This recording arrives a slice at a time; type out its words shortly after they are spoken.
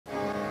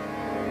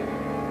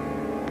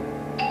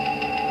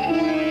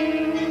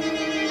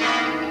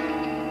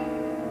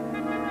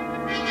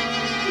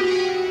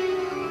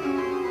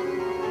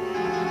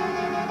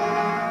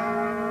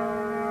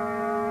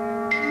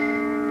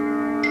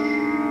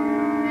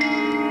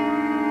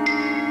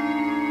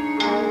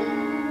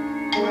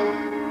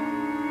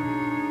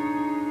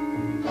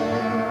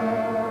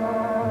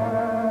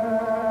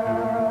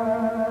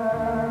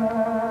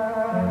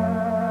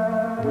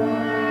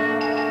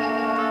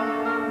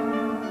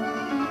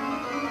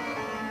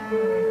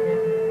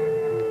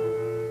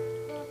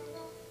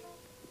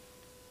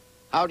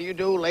How do you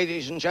do,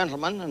 ladies and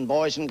gentlemen, and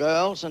boys and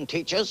girls, and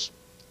teachers?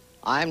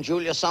 I'm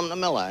Julius Sumner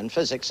Miller, and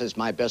physics is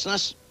my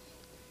business.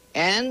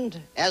 And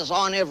as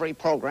on every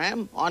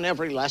program, on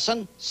every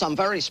lesson, some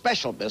very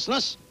special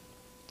business,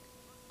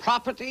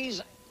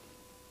 properties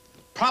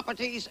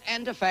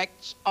and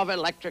effects of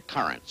electric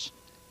currents.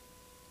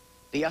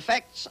 The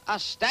effects are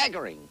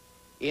staggering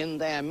in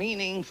their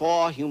meaning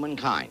for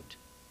humankind.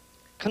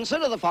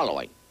 Consider the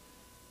following.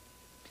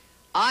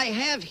 I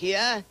have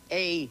here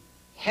a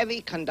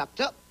heavy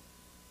conductor,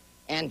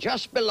 and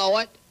just below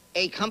it,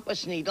 a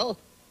compass needle,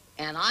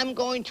 and I'm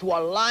going to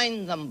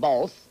align them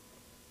both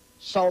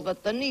so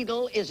that the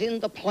needle is in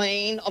the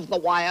plane of the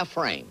wire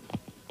frame.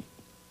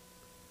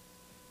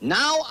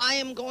 Now I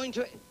am going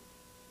to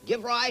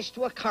give rise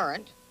to a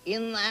current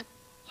in that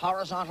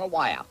horizontal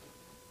wire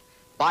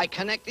by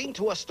connecting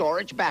to a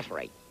storage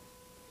battery.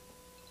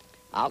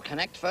 I'll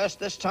connect first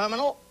this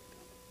terminal,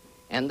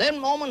 and then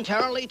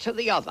momentarily to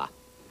the other.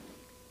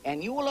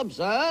 And you will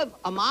observe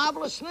a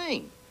marvelous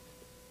thing,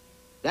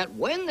 that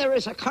when there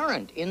is a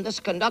current in this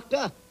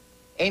conductor,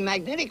 a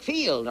magnetic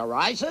field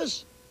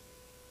arises,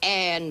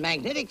 and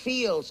magnetic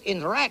fields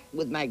interact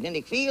with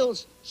magnetic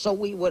fields, so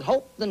we would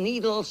hope the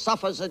needle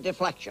suffers a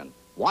deflection.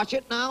 Watch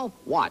it now.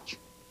 Watch.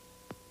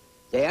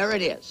 There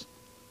it is.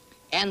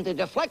 And the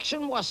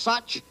deflection was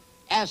such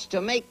as to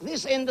make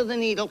this end of the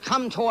needle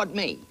come toward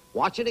me.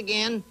 Watch it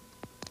again.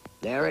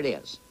 There it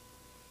is.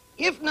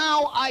 If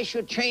now I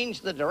should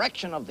change the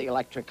direction of the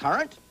electric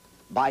current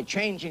by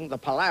changing the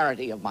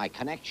polarity of my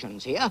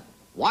connections here,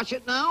 watch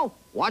it now.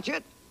 Watch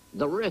it.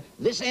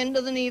 This end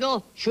of the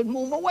needle should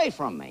move away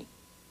from me.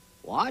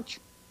 Watch.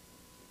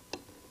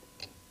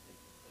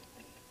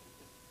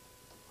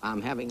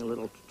 I'm having a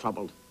little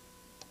trouble.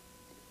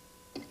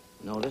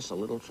 Notice a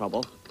little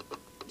trouble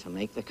to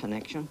make the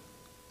connection.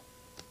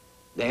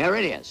 There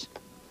it is.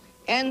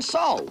 And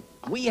so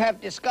we have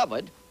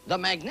discovered the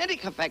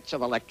magnetic effects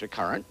of electric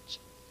currents,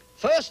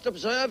 first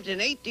observed in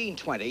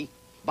 1820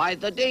 by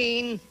the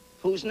Dane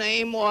whose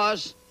name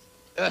was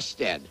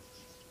Oersted.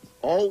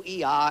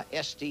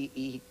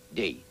 O-E-R-S-T-E-D.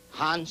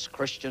 Hans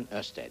Christian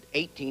Oersted,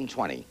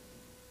 1820.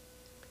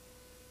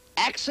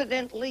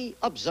 Accidentally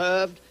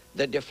observed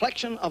the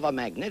deflection of a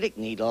magnetic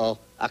needle,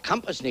 a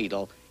compass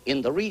needle,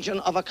 in the region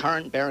of a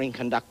current-bearing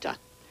conductor.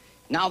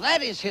 Now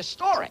that is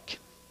historic,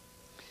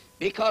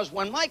 because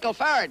when Michael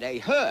Faraday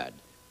heard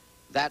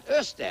that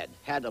Oersted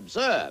had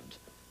observed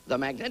the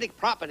magnetic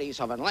properties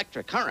of an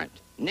electric current,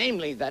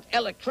 namely that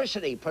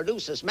electricity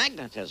produces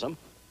magnetism,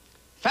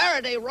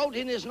 Faraday wrote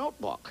in his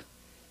notebook,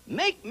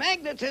 "Make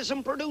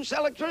magnetism produce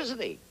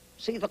electricity."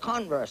 See the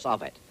converse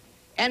of it.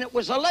 And it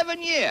was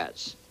 11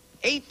 years,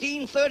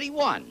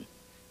 1831,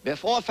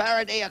 before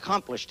Faraday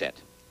accomplished it.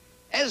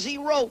 As he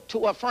wrote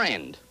to a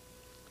friend,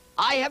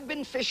 "I have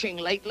been fishing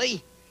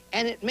lately,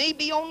 and it may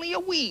be only a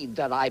weed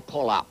that I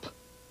pull up.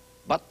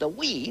 But the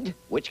weed,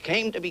 which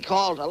came to be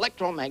called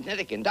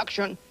electromagnetic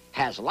induction,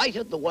 has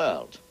lighted the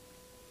world."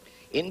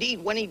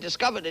 Indeed, when he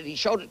discovered it, he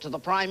showed it to the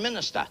Prime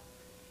Minister.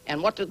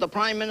 And what did the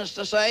Prime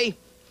Minister say?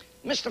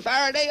 "Mr.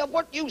 Faraday, of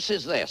what use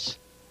is this?"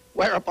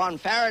 Whereupon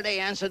Faraday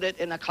answered it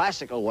in a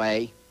classical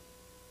way.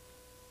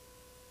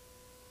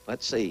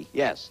 Let's see,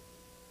 yes.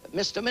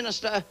 "Mr.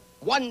 Minister,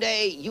 one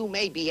day you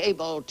may be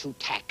able to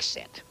tax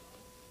it."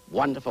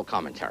 Wonderful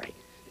commentary.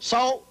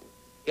 So,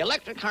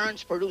 electric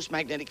currents produce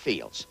magnetic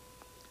fields.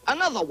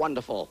 Another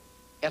wonderful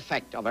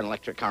effect of an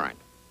electric current.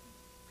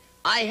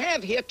 I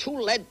have here two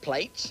lead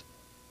plates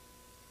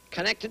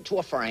connected to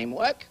a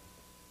framework,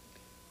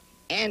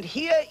 and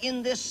here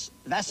in this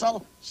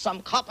vessel,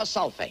 some copper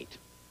sulphate.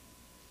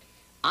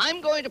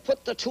 I'm going to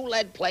put the two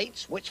lead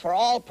plates, which for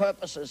all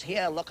purposes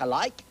here look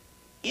alike,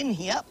 in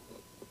here,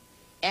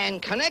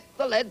 and connect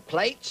the lead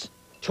plates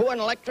to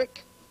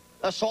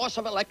a source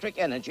of electric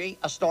energy,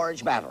 a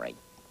storage battery.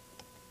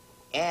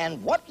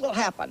 And what will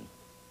happen?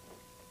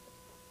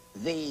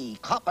 The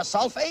copper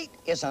sulphate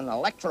is an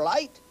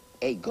electrolyte,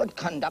 a good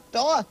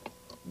conductor,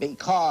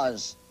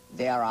 because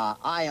there are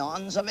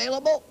ions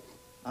available.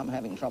 I'm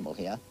having trouble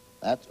here.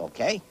 That's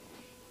okay.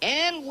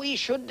 And we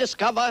should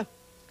discover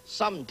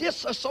some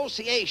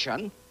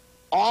dissociation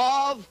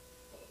of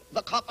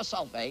the copper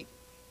sulphate,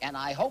 and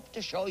I hope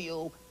to show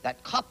you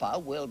that copper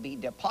will be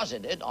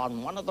deposited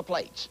on one of the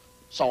plates.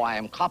 So I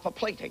am copper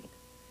plating.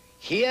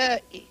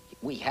 Here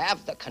we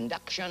have the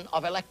conduction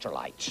of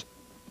electrolytes,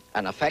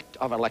 an effect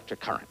of electric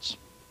currents.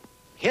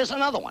 Here's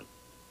another one,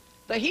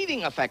 the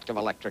heating effect of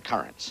electric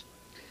currents.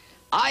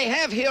 I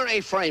have here a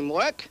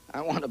framework.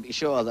 I want to be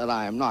sure that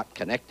I am not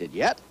connected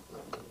yet.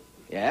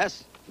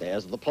 Yes,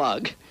 there's the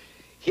plug.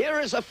 Here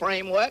is a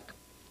framework,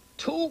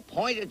 two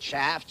pointed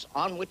shafts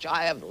on which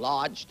I have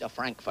lodged a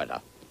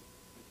frankfurter.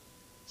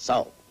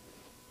 So,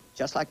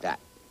 just like that,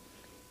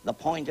 the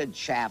pointed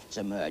shafts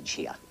emerge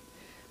here.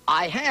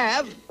 I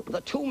have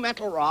the two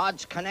metal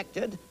rods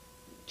connected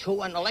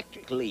to an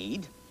electric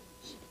lead,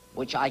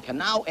 which I can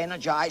now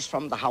energize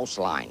from the house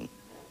line.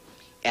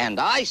 And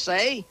I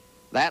say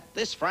that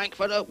this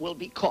frankfurter will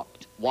be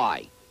cooked.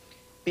 Why?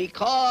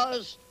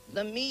 Because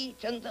the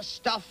meat and the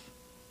stuff,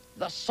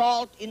 the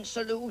salt in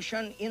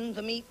solution in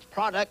the meat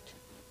product,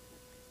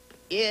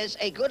 is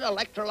a good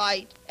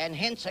electrolyte and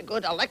hence a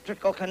good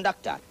electrical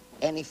conductor.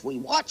 And if we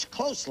watch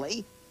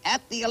closely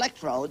at the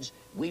electrodes,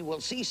 we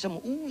will see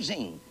some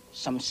oozing,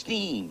 some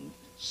steam,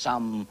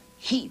 some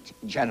heat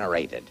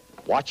generated.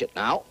 Watch it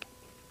now.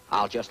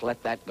 I'll just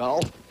let that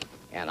go,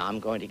 and I'm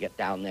going to get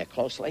down there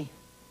closely.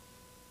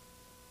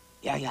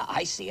 Yeah,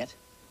 I see it.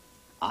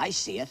 I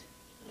see it.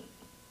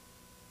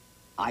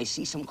 I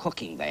see some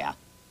cooking there.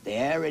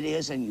 There it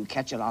is, and you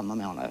catch it on the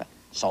monitor.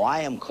 So I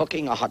am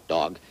cooking a hot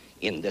dog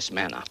in this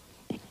manner.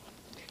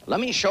 Let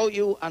me show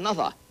you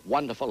another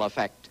wonderful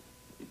effect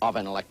of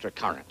an electric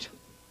current.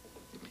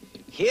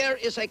 Here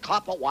is a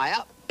copper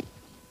wire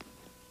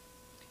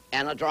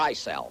and a dry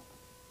cell.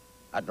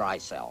 A dry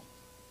cell.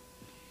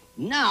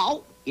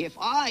 Now, if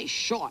I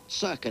short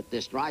circuit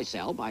this dry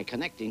cell by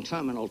connecting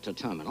terminal to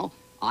terminal,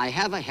 I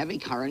have a heavy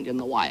current in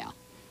the wire.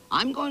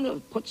 I'm going to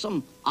put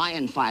some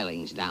iron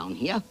filings down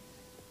here,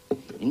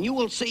 and you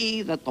will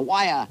see that the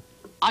wire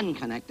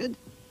unconnected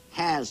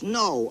has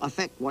no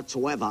effect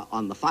whatsoever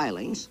on the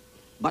filings.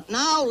 But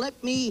now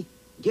let me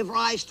give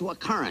rise to a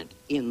current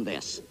in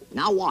this.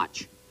 Now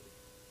watch.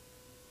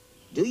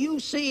 Do you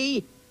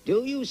see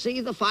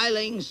the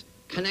filings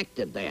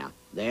connected there?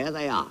 There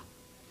they are.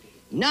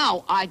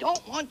 Now, I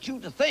don't want you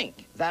to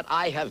think that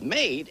I have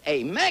made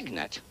a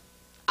magnet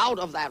out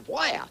of that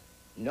wire.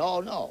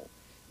 No, no.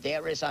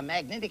 There is a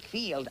magnetic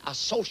field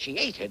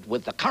associated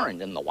with the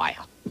current in the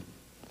wire.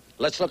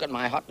 Let's look at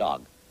my hot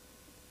dog.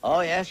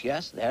 Oh,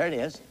 yes, there it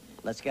is.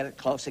 Let's get it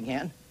close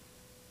again.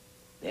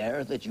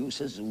 There, the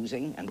juice is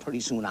oozing, and pretty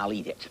soon I'll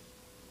eat it,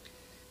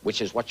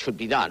 which is what should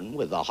be done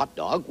with a hot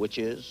dog, which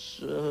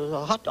is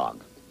a hot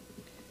dog.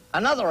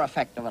 Another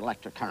effect of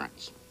electric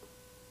currents.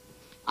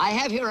 I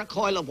have here a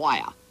coil of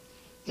wire.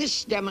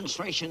 This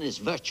demonstration is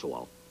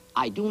virtual.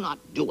 I do not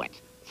do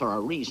it for a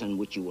reason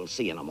which you will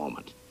see in a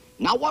moment.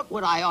 Now, what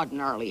would I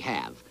ordinarily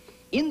have?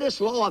 In this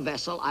lower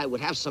vessel, I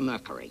would have some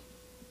mercury.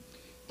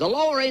 The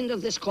lower end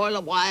of this coil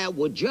of wire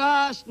would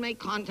just make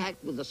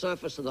contact with the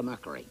surface of the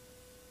mercury.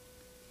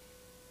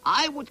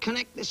 I would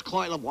connect this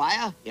coil of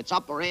wire, its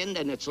upper end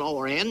and its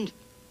lower end,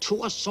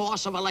 to a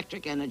source of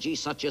electric energy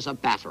such as a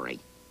battery.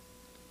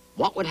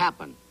 What would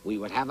happen? We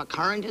would have a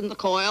current in the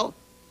coil,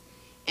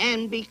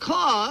 and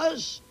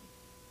because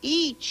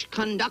each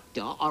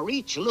conductor or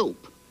each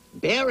loop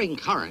bearing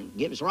current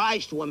gives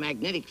rise to a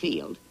magnetic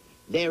field,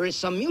 there is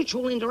some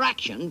mutual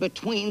interaction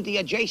between the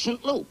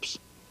adjacent loops,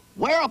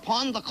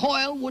 whereupon the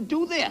coil would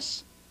do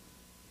this.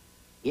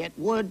 It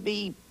would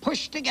be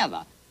pushed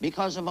together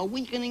because of a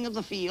weakening of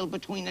the field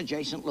between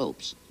adjacent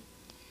loops.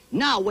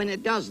 Now, when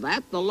it does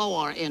that, the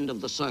lower end of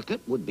the circuit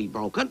would be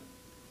broken,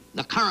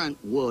 the current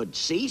would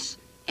cease,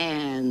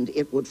 and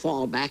it would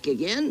fall back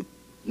again,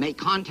 make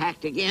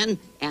contact again,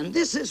 and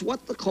this is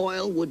what the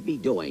coil would be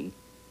doing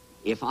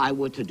if I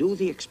were to do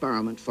the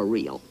experiment for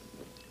real.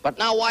 But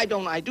now, why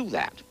don't I do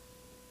that?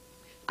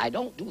 I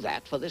don't do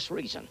that for this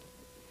reason.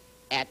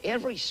 At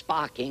every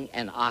sparking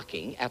and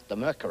arcing at the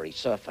mercury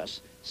surface,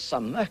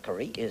 some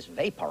mercury is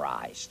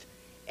vaporized,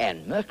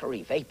 and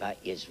mercury vapor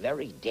is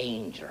very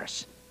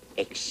dangerous,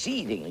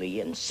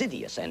 exceedingly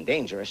insidious and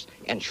dangerous,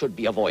 and should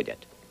be avoided.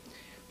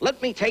 Let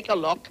me take a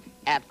look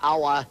at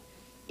our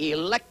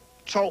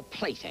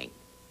electroplating.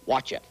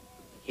 Watch it.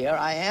 Here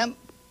I am.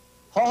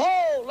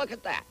 Ho-ho, look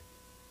at that.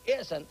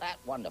 Isn't that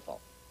wonderful?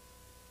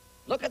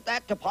 Look at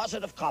that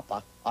deposit of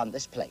copper on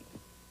this plate.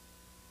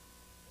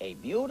 A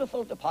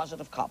beautiful deposit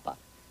of copper.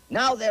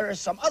 Now there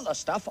is some other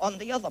stuff on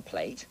the other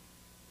plate,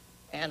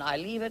 and I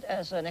leave it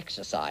as an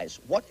exercise.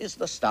 What is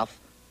the stuff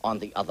on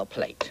the other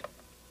plate?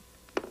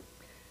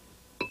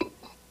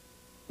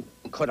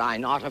 Could I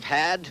not have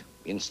had,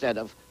 instead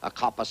of a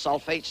copper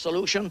sulphate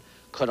solution,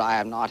 could I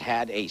have not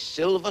had a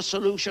silver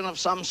solution of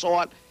some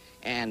sort,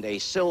 and a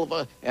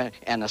silver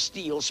and a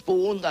steel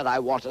spoon that I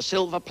want a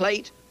silver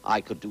plate?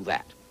 I could do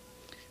that.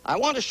 I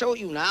want to show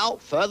you now,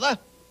 further,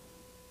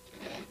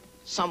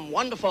 some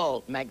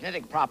wonderful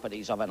magnetic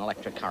properties of an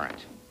electric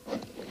current.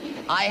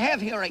 I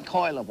have here a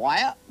coil of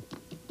wire,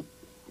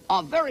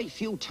 of very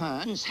few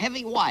turns,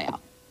 heavy wire.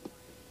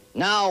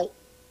 Now,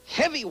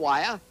 heavy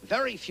wire,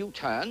 very few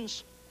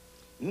turns,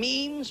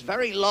 means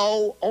very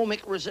low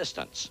ohmic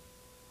resistance.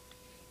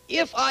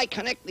 If I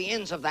connect the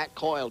ends of that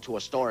coil to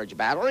a storage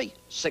battery,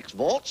 6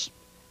 volts,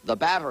 the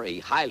battery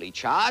highly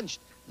charged,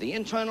 the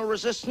internal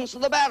resistance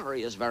of the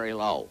battery is very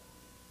low.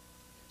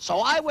 So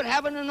I would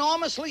have an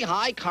enormously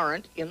high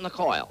current in the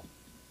coil.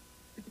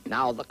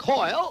 Now, the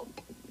coil,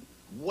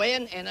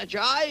 when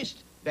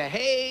energized,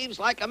 behaves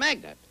like a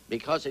magnet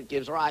because it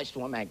gives rise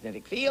to a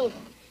magnetic field.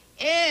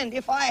 And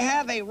if I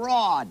have a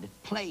rod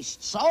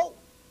placed so,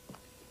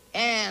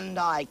 and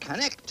I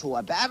connect to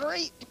a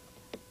battery,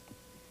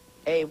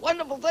 a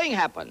wonderful thing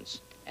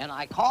happens. And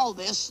I call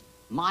this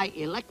my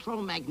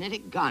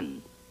electromagnetic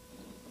gun,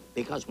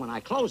 because when I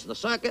close the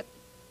circuit,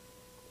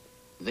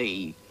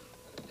 the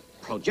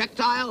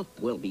projectile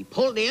will be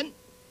pulled in.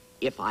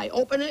 If I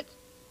open it,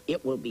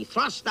 it will be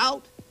thrust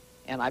out,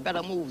 and I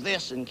better move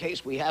this in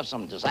case we have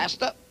some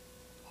disaster.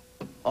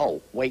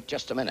 Oh, wait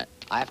just a minute.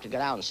 I have to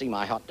get out and see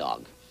my hot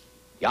dog.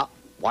 Yeah,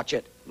 watch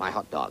it, my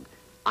hot dog.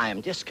 I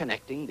am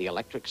disconnecting the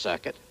electric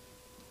circuit.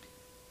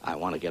 I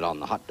want to get on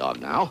the hot dog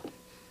now.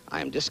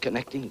 I am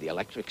disconnecting the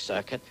electric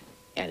circuit,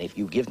 and if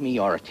you give me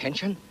your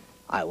attention,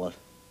 I will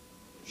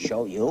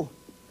show you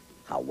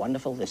how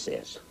wonderful this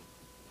is.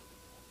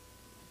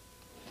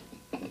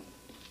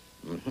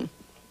 Mm-hmm.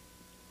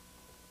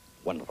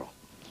 Wonderful.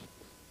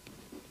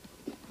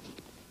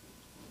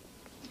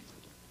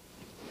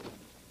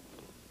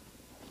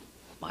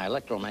 My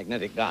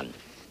electromagnetic gun.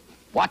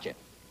 Watch it.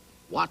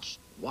 Watch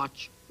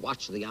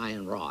the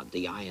iron rod,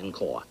 the iron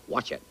core.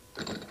 Watch it.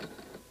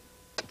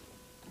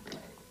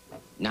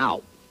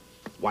 Now,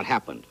 what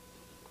happened?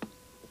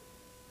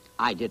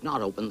 I did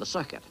not open the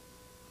circuit.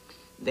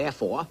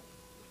 Therefore,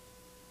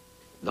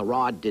 the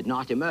rod did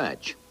not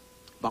emerge,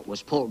 but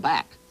was pulled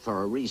back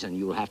for a reason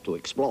you'll have to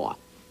explore.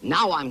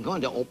 Now I'm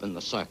going to open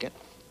the circuit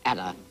at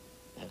a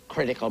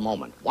critical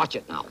moment. Watch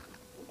it now.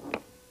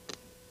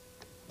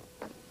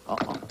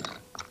 Uh-oh.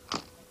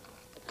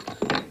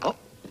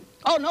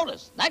 Oh,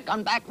 notice, that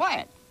gun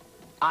backfired.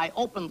 I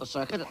opened the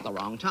circuit at the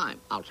wrong time.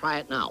 I'll try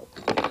it now.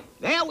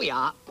 There we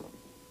are.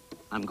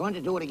 I'm going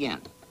to do it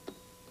again.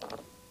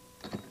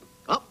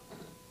 Oh,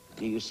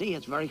 do you see?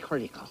 It's very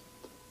critical.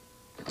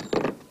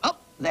 Oh,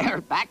 there,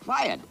 it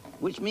backfired,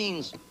 which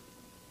means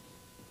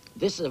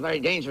this is a very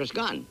dangerous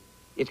gun.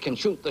 It can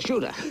shoot the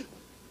shooter.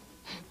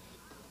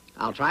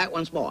 I'll try it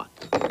once more.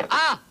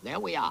 Ah, there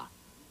we are.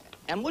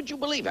 And would you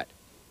believe it?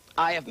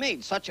 I have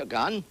made such a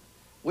gun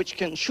which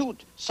can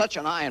shoot such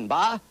an iron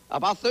bar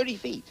about 30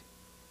 feet.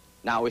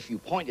 Now, if you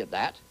pointed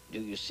that, do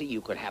you see you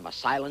could have a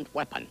silent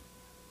weapon?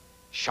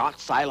 Shot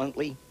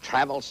silently,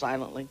 travel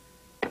silently.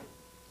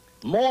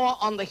 More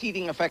on the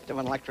heating effect of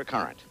an electric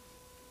current.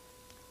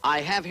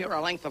 I have here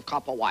a length of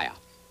copper wire.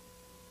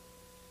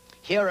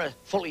 Here a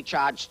fully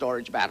charged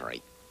storage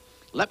battery.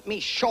 Let me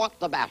short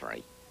the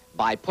battery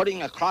by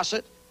putting across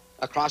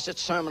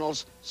its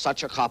terminals,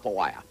 such a copper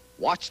wire.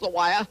 Watch the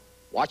wire.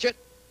 Watch it.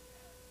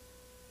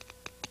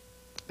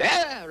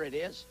 There it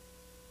is.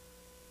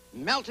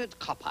 Melted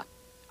copper.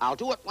 I'll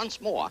do it once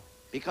more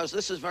because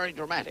this is very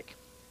dramatic.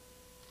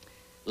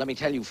 Let me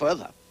tell you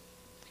further.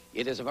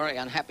 It is a very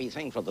unhappy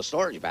thing for the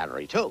storage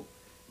battery, too.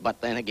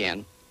 But then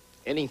again,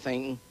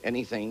 anything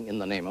in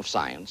the name of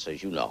science,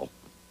 as you know.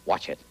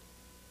 Watch it.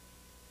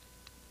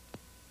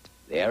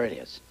 There it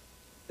is.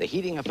 The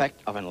heating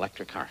effect of an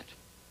electric current.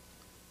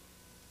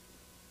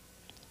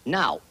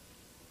 Now,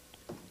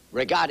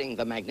 regarding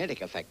the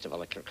magnetic effects of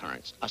electric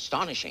currents,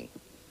 astonishing.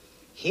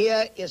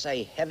 Here is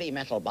a heavy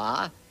metal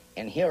bar,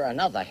 and here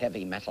another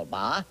heavy metal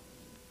bar.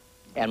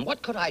 And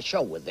what could I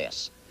show with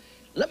this?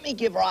 Let me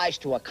give rise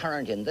to a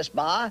current in this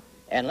bar,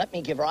 and let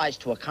me give rise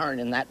to a current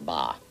in that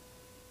bar.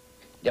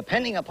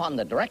 Depending upon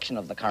the direction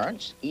of the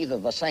currents, either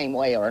the same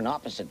way or in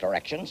opposite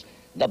directions,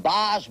 the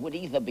bars would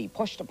either be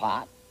pushed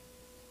apart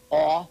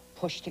or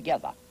pushed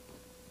together.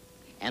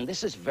 And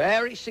this is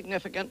very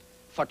significant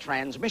for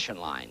transmission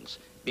lines,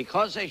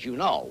 because, as you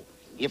know,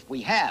 if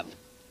we have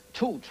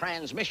two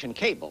transmission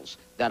cables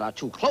that are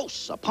too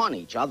close upon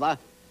each other,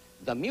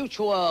 the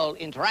mutual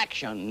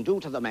interaction due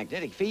to the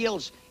magnetic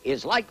fields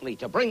is likely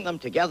to bring them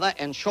together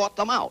and short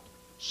them out.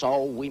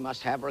 So we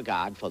must have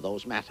regard for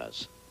those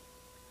matters.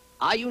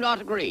 Are you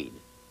not agreed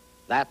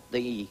that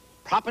the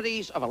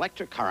properties of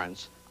electric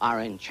currents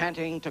are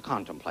enchanting to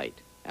contemplate?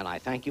 And I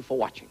thank you for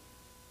watching.